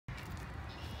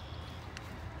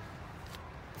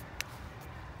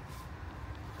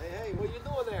Hey, what are you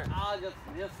doing there?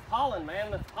 Just hauling,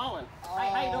 man. Just hauling. Hey,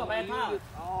 how you doing, man? Tyler?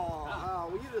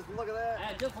 Will you just look at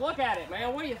that? Just look at it,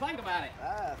 man. What do you think about it?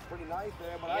 That's pretty nice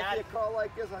there, but Yeah, I see a car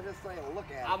like this, I just say look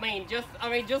at it. I mean,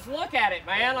 just look at it,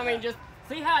 man. I mean, just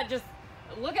see how it just.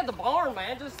 Look at the barn,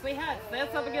 man. Just see how it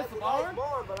sets up against the barn. Nice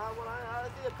barn, but when I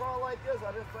see a car like this,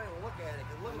 I just say look at it.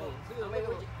 Cause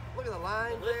look at the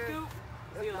lines there.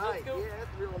 That's nice. Yeah,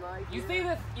 that's real nice. You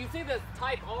see this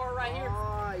Type R right here?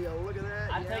 Oh, yeah, look at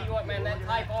that. I tell you what, man, that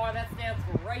Type R, that stands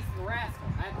for Racing Rascal.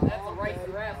 That's a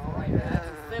Racing Rascal right there. That's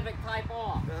a Civic Type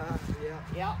R.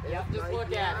 Yep. Just nice.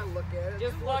 look at it. Look at it.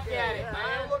 Just look at it, man.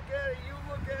 I look at it. You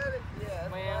look at it. Yeah.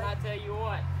 Man, nice. I tell you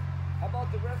what. How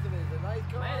about the rest of it? Is it a nice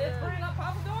car? Man, it's pretty enough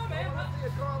Papa door, man. When I see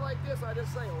a car like this, I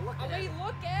just say look at it. I mean,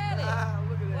 look at it.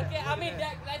 Look at that. I mean,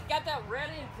 that's got that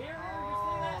red interior. You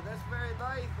see that? That's very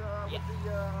nice. With the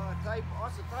Type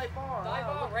R. It's a Type R. Type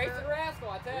R, Racing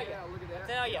Rascal, I tell you. Yeah, look at that.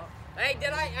 I tell you.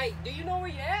 Hey, do you know where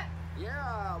you at?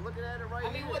 Yeah, looking at it right here.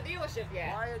 I mean, what dealership you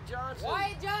at? Wyatt Johnson.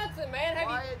 Wyatt Johnson, man.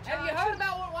 Have you heard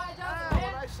about what Wyatt Johnson is?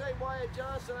 When I say Wyatt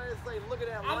Johnson, I just say look at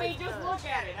that. I mean, just look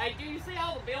at it. Hey, do you see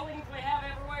all the buildings we have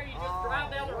everywhere? You just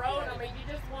drive down the road. I mean, you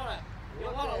just want to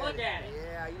look at it.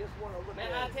 Yeah, you just want to look at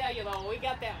it. Man, I tell you though, we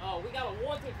got a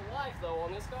warranty for life though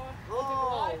on this car.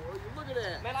 Well, you look at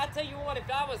that. Man, I tell you what, if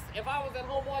I was at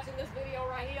home watching this video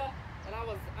right here, and I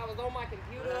was on my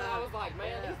computer, and I was like,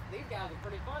 man, these guys are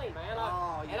pretty funny, man.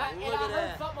 I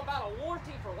heard something about a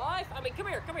warranty for life. I mean, come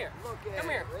here. Look at come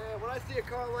here. Yeah, when I see a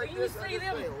car like this, I just say look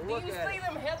at it. Do you see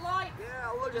them headlights?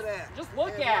 Yeah, look at that. Just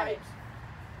look at it.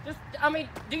 I mean,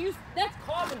 that's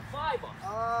carbon fiber.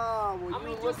 Oh, well, I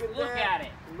mean, just look at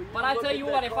it. But I tell you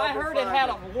what, if I heard it had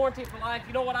a warranty for life,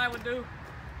 you know what I would do?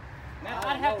 Man,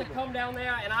 I'd have to come down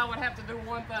there and I would have to do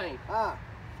one thing.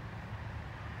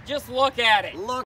 Just look at it.